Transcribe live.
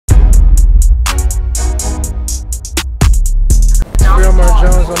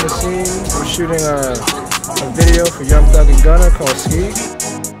Jones on the scene. We're shooting a video for Young Thug Gunna called Ski. We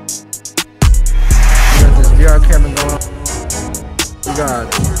got this VR camera going. We got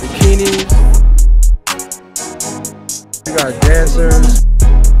bikinis. We got dancers.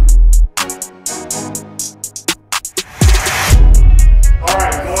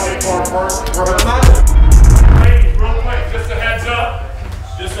 Alright, going in for our first rehearsal. Ladies, real quick, just a heads up.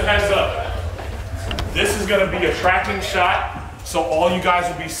 Just a heads up. This is going to be a tracking shot, so all you guys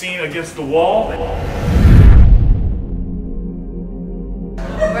will be seen against the wall. We're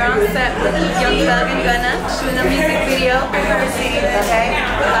on set with Young Thug Gunna, shooting a music video. Okay?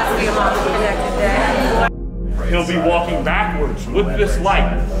 Last week on Connected Day. He'll be walking backwards with this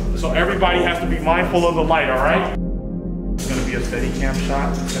light, so everybody has to be mindful of the light, alright? It's going to be a steady cam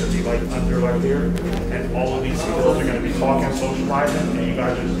shot. It's going to be like under right here, and all of these girls are going to be talking, socializing, and you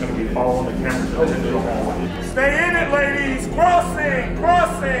guys are just going to be following the camera to the end of the hallway. Stay in it, ladies! Crossing!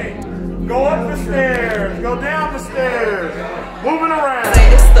 Crossing! Go up the stairs! Go down the stairs! Moving around!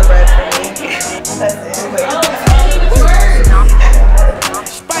 It's the red for me. That's it.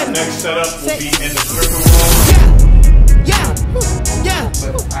 Next setup will be in the stripper room.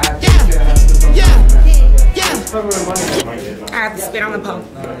 I have to spit on the pole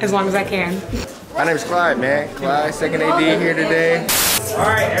as long as I can. My name's Clyde, man. Clyde, second AD here today.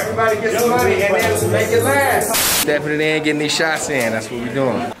 Alright, everybody get some money and then make it last. Stepping it in, getting these shots in. That's what we're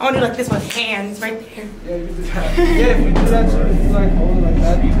doing. I want to do like this with hands right there. Yeah, if we do that, so it's like hold it like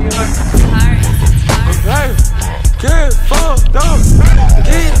that. Hey, get fucked up.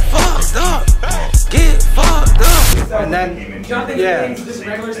 Get fucked up. Get fucked up. And then, yeah, Just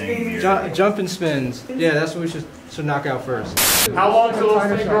regular spins. jumping spins. Yeah, that's what we should knock out first. How long till those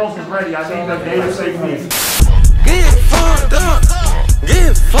three girls is ready? I need the data safe me. Get fucked up.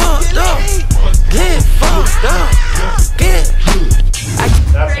 Get fucked up. Get fucked up. Get.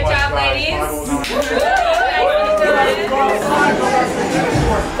 Great job, ladies.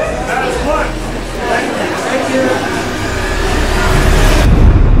 That is fun. Thank you.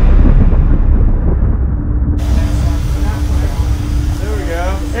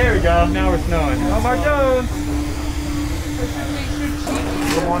 There we go. Now we're snowing. Omar Jones.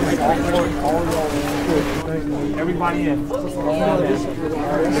 Everybody in. Y'all are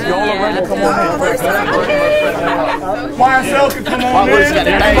ready to come on in. YSL can come on in.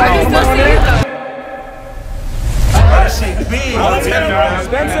 Everybody come on in.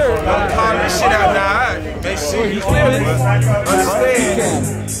 Spencer, don't call this shit out now. Make sure you understand.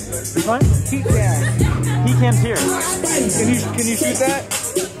 He can't hear. Can you shoot that?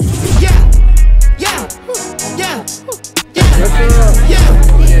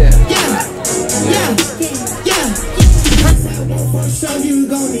 So you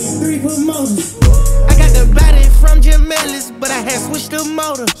gon' need 3 foot motors. I got the body from Jim Ellis, but I had switched the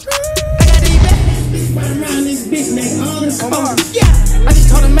motor. I got these bad bitches running around this bitch, make all the smoke. Yeah, I just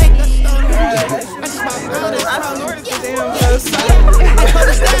told her make a story. I just bought all this. I told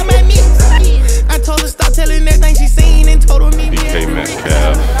her stop my mix. I told her stop telling everything she seen and told her me. DK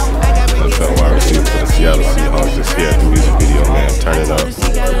Metcalf, NFL wide receiver for the Seattle Seahawks, just here at the music video, man. Turn it up.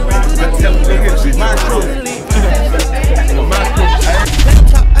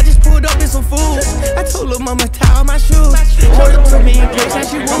 I just pulled up in some food. I told her mama tie all my shoes. Showed up to me in case that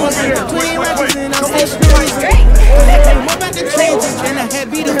she wants it. Between ratchets and I'm still screwing. More about the changes and I had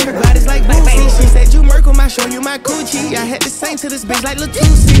beat up her bodies like Boosie. She said you Merkle, I show you my coochie. I had to sing to this bitch like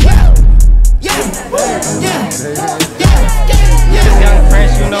Latusi. Young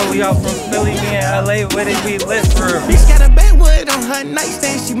Prince, you know we all from Philly, we in LA, where they be lit for real. Bitch got a backwood on her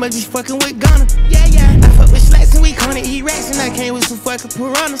nightstand, she must be fucking with Gunna. I fuck with slats and we gonna eat rats and I came with some fucking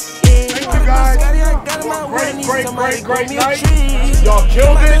piranhas. Thank you guys. Great night. Y'all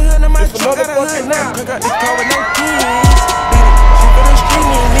killed it. It's a motherfucking now.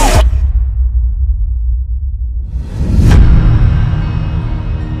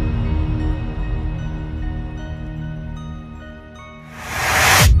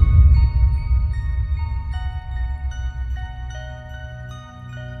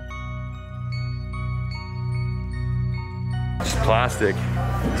 It's plastic.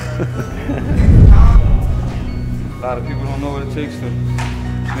 A lot of people don't know what it takes to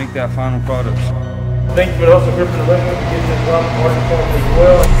make that final product. Thank you for the hustle, Griffin, for getting this up as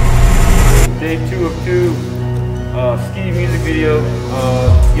well. Day 2 of 2, ski music video,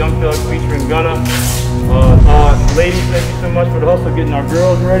 Young Thug featuring Gunna. Ladies, thank you so much for the hustle, getting our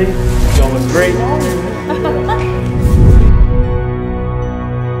girls ready. Y'all look great.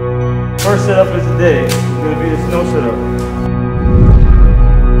 First setup is the day. It's going to be the snow setup.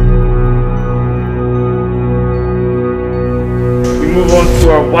 We move on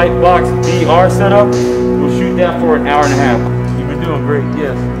white box VR setup. We'll shoot that for an hour and a half. You've been doing great,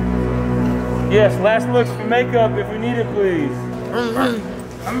 yes. Yes, last looks for makeup if we need it, please.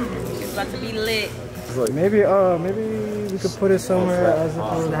 It's about to be lit. Maybe we could put it somewhere as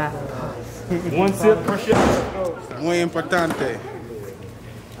opposed to One sip per shot. Muy importante.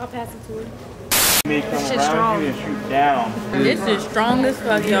 I'll pass it to her. May come around you and shoot down. This is strong as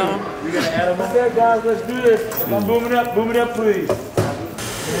fuck, y'all. We're gonna add them up there, guys. Let's do this. Boom it up, please.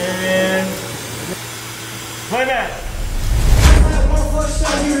 And play that.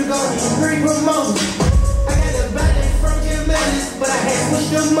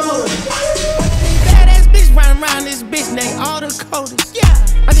 Badass bitch running around this bitch, they all the coldest.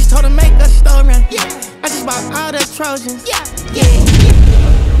 Yeah. I just told her make a store run. Yeah. I just bought all the Trojans. Yeah. Yeah.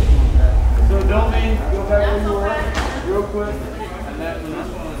 So Dolby, go back where you were, real quick.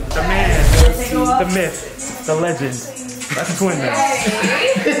 The man, the myth, the legend. That's Twin now.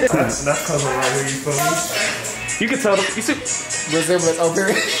 That's cousin right here, you feel me? You can tell them, you see, resemblance over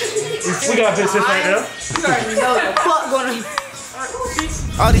it. we got business right now.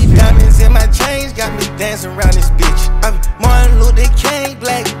 All these diamonds in my chains got me dancing around this bitch. I'm Martin Luther King,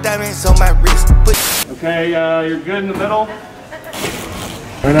 black diamonds on my wrist. Okay, you're good in the middle.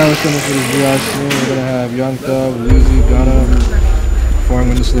 Right now we're filming for this VR scene. We're gonna have Young Thug, Gunna performing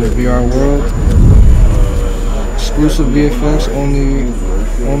in this little VR world. Exclusive VFX,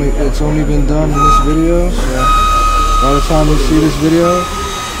 it's only been done in this video, so by the time you see this video,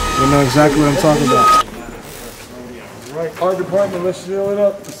 you know exactly what I'm talking about. Right, art department, let's seal it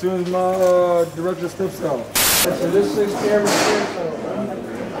up as soon as my director steps out. So this 6 camera here, so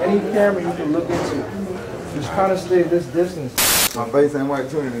any camera you can look into, just kind of stay this distance. My face ain't white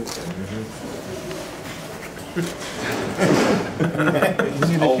tuning it. You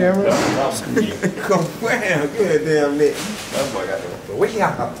need a camera? Come on, good damn Nick. That boy got that. But we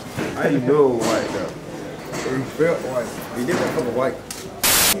out. I ain't know white though. He felt white. He did that for the white.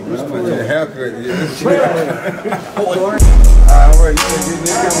 I'm gonna get a haircut. Alright, you can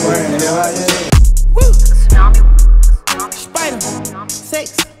get this camera. Woo! Spider. Sex.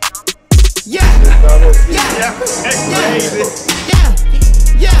 Yeah.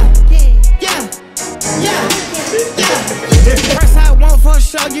 First I want for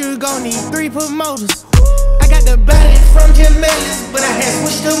sure you gon' need 3 promoters. I got the body from Jim Ellis, but I had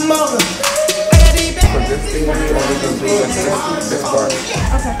switched the motor.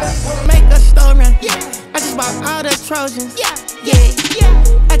 Make a store run. I just bought all the Trojans.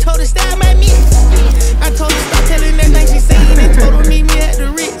 I told her style my music. I told her stop telling everything she seen and told her meet me at the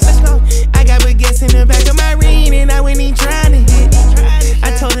Ritz. Let's go. I got baguettes in the back of my ring and I went in trying to hit.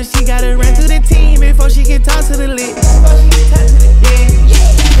 I told her she gotta run through the team before she can talk to the lit.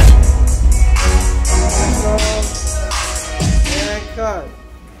 And cut.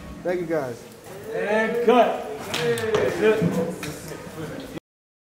 Thank you guys. And cut. That's it.